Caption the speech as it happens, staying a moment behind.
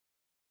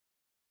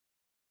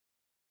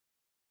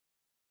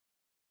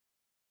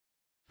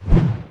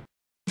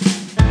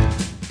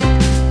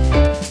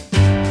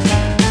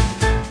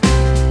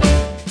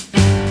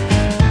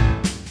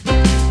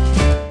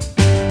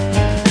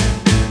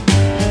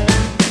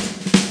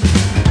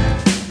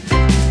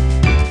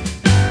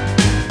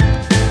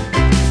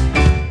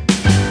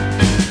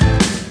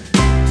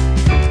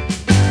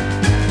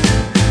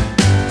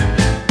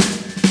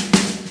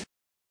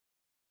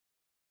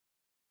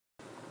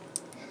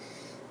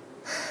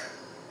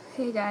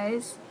Hey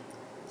guys,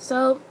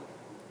 so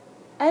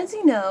as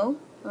you know,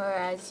 or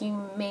as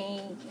you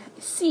may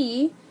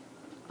see,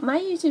 my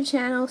YouTube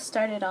channel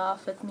started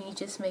off with me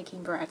just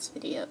making Bratz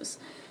videos,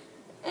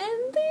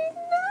 and they're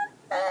not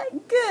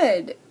that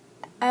good,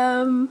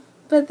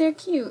 but they're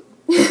cute.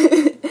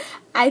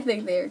 I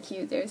think they're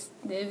cute.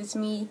 There's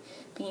me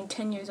being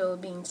 10 years old,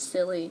 being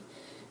silly,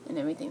 and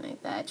everything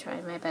like that,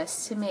 trying my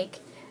best to make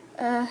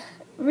a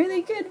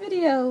really good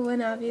video,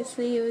 when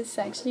obviously it was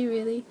actually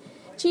really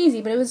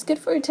cheesy, but it was good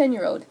for a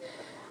 10-year-old.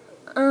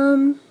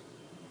 On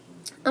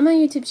my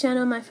YouTube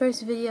channel, my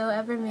first video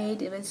ever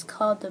made, it was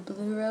called The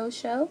Blue Rose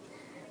Show,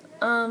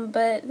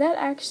 but that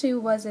actually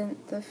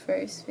wasn't the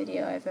first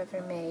video I've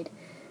ever made.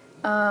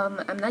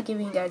 I'm not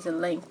giving you guys a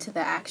link to the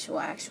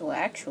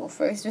actual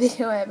first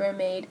video I ever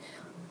made,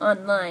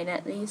 online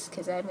at least,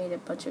 because I made a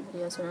bunch of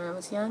videos when I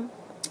was young.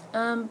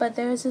 But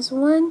there was this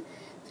one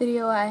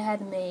video I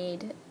had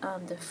made,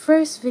 the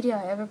first video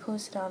I ever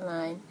posted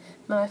online.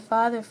 My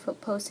father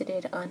posted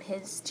it on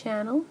his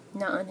channel,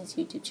 not on his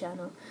YouTube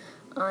channel,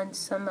 on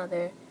some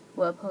other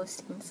web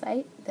hosting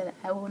site that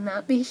I will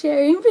not be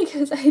sharing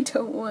because I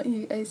don't want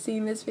you guys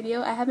seeing this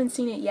video. I haven't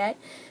seen it yet,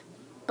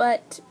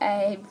 but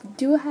I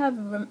do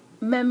have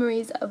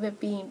memories of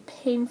it being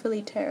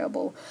painfully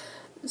terrible.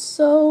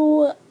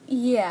 So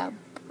yeah,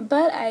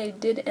 but I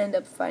did end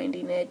up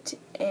finding it,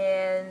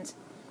 and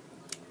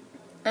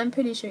I'm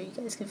pretty sure you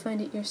guys can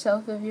find it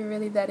yourself if you're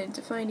really that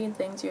into finding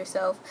things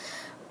yourself.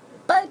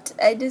 But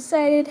I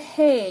decided,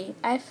 hey,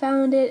 I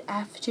found it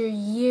after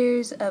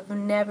years of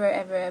never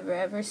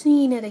ever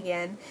seeing it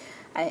again.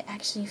 I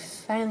actually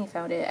finally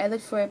found it. I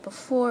looked for it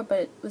before,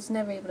 but was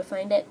never able to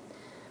find it.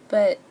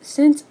 But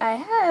since I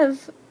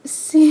have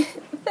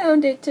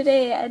found it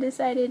today, I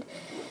decided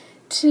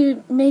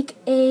to make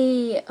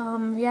a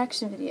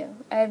reaction video.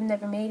 I've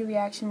never made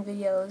reaction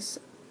videos.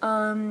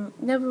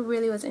 Never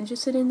really was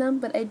interested in them,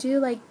 but I do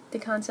like the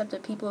concept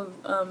of people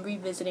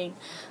revisiting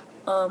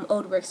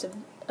old works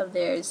of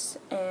theirs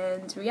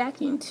and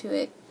reacting to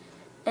it.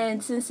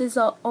 And since it's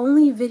the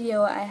only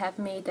video I have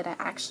made that I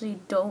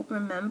actually don't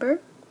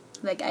remember,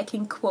 like I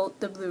can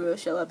quote the Blue Rose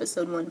Show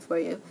episode 1 for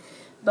you,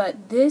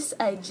 but this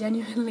I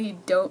genuinely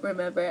don't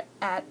remember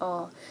at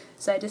all.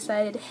 So I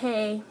decided,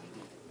 hey,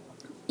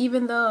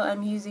 even though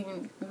I'm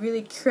using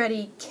really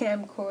cruddy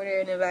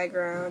camcorder in the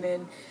background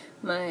and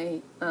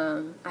my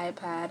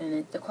iPad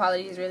and the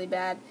quality is really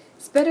bad,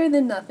 it's better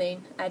than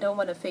nothing. I don't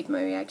want to fake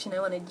my reaction. I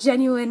want a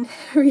genuine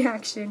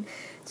reaction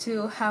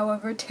to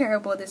however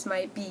terrible this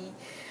might be.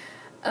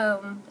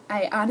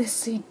 I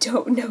honestly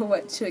don't know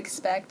what to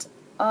expect.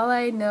 All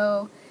I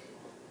know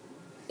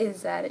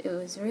is that it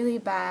was really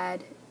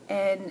bad,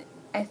 and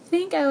I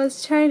think I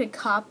was trying to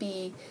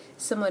copy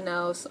someone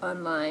else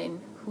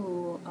online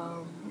who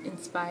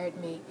inspired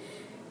me.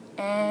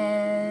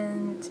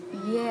 And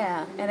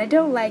yeah, and I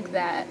don't like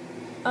that.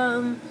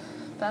 But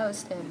I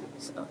was 10,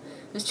 so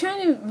I was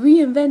trying to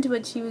reinvent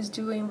what she was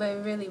doing, but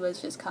it really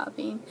was just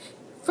copying,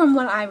 from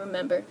what I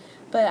remember.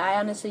 But I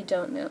honestly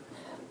don't know.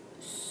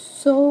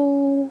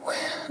 So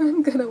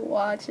I'm gonna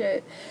watch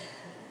it.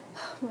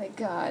 Oh my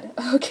god.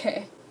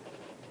 Okay.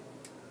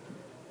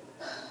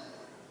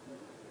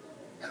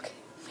 Okay.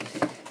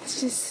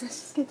 Let's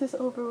just get this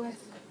over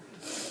with.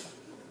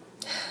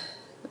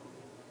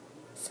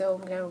 So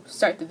I'm gonna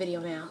start the video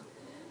now.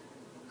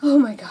 Oh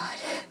my god.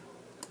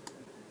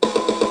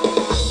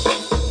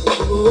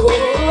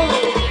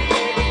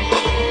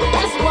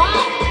 That's why.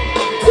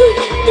 2,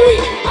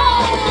 3, oh!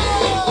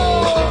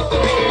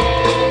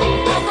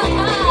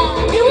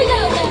 Here we go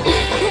then.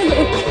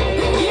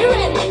 You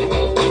ready?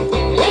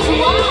 That's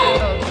why.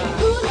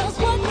 Who knows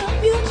what the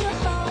future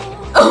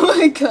holds? Oh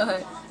my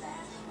god.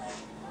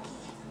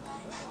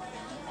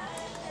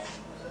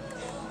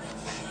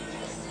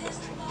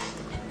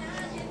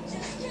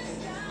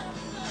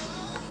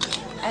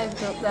 I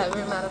built that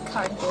room out of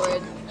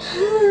cardboard.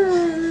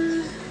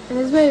 And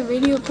there's my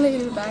radio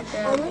playing in the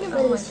background. I wonder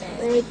what it's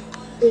like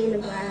being a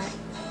brat.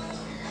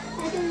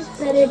 I think it's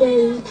better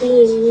than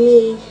being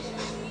me.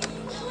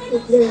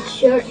 With the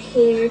short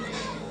hair,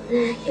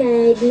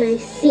 black-eyed, my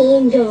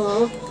scene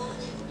doll.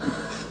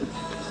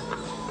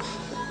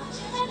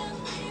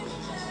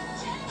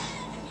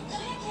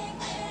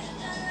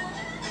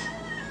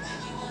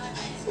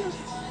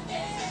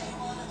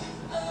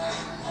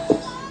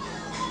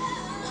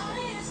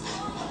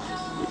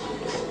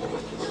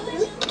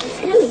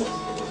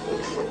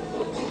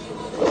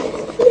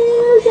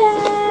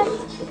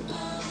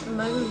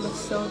 My room was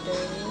so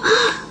dirty.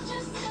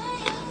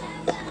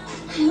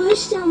 I wish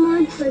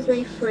someone was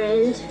my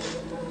friend,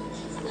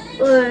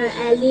 or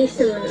at least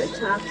someone would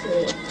talk to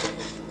me.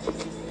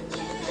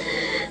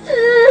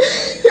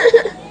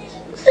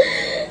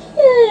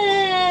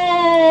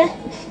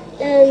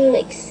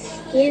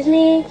 Excuse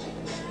me?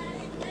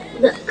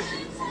 Look,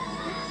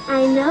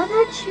 I know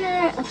that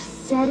you're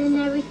upset and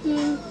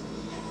everything,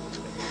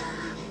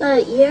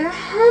 but we're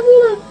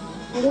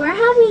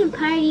having a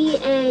party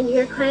and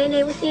you're crying and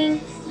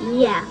everything.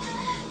 Yeah.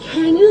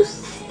 Can you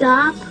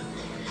stop?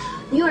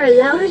 You are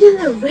louder than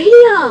the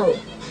radio.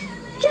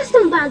 Just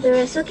don't bother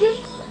us, okay?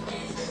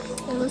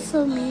 That was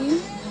so mean.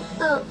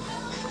 Oh,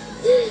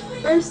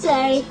 I'm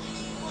sorry.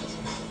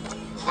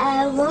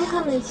 I won't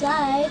come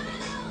inside.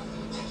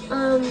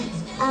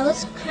 I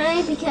was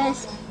crying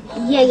because,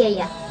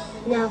 yeah.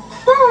 Now,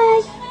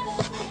 bye.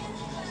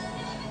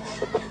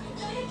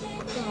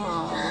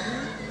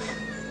 Aww.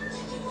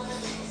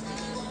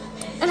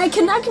 And I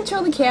cannot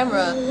control the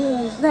camera.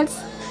 That's...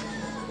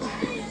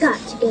 Got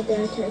to get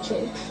their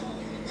attention.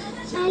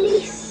 At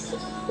least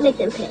make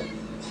them pay.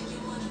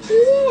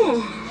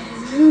 Yeah.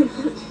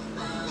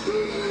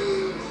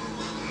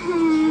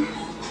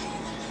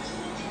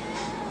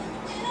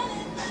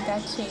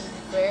 That changed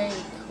very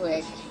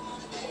quick.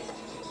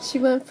 She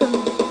went from...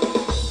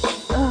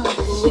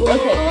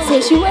 okay,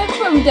 so she went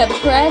from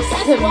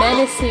depressed to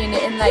menacing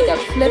in like a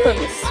flip of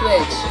a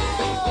switch.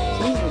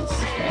 Jesus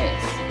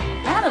Christ.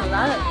 I had a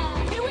lot of...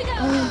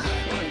 oh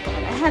my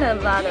god, I had a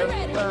lot of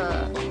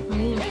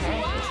mean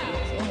characters.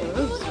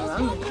 What was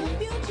wrong with me?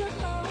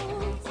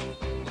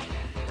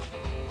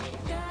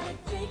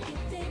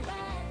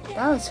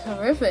 That was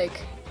horrific.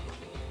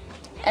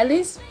 At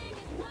least...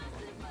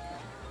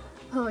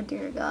 oh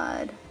dear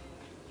God.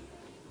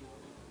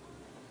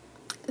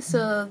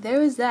 So there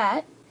was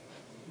that.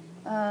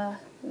 It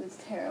was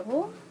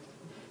terrible.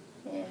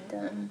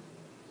 And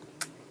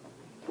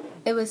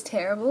it was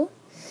terrible.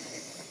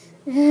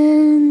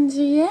 And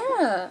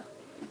yeah.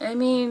 I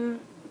mean,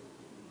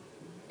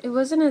 it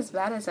wasn't as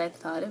bad as I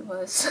thought it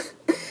was.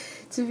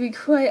 To be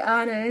quite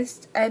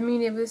honest. I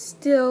mean, it was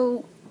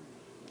still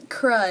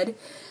crud.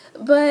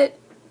 But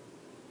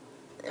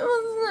it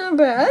wasn't that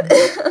bad.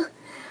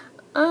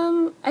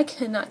 I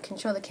could not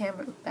control the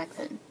camera back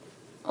then.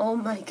 Oh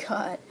my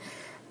god.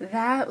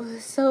 That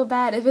was so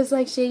bad. It was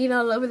like shaking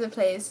all over the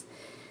place.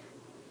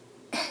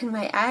 And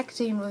my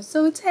acting was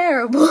so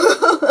terrible.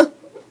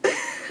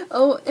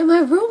 Oh, and my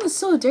room was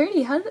so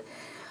dirty. How did...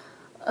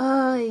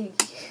 and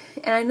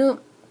I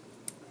know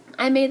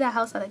I made that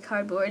house out of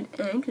cardboard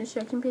and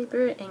construction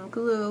paper and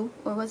glue,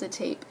 or was it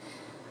tape?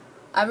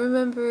 I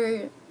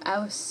remember I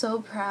was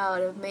so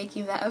proud of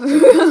making that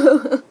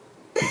room.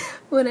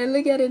 When I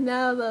look at it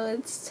now, though,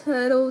 it's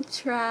total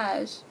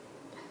trash.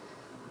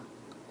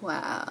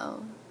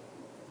 Wow.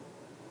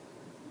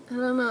 I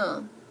don't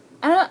know.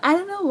 I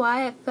don't know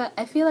why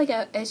I feel like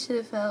I should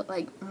have felt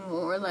like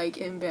more like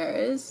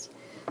embarrassed,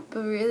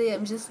 but really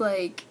I'm just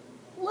like,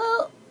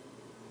 well,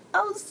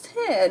 I was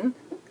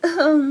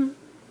 10.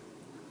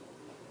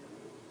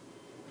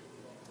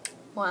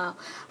 Wow.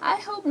 I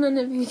hope none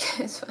of you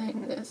guys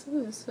find this. It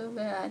was so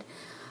bad.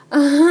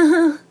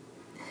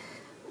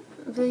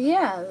 But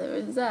yeah, there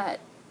was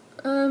that.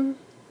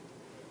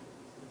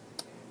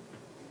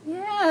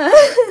 Yeah.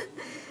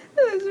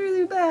 It was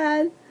really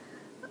bad.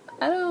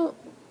 I don't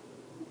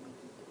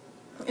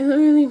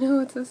really know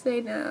what to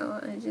say now.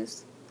 I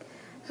just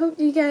hope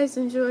you guys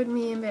enjoyed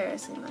me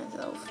embarrassing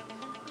myself.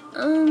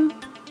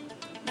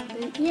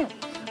 But yeah.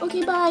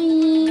 Okay,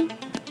 bye.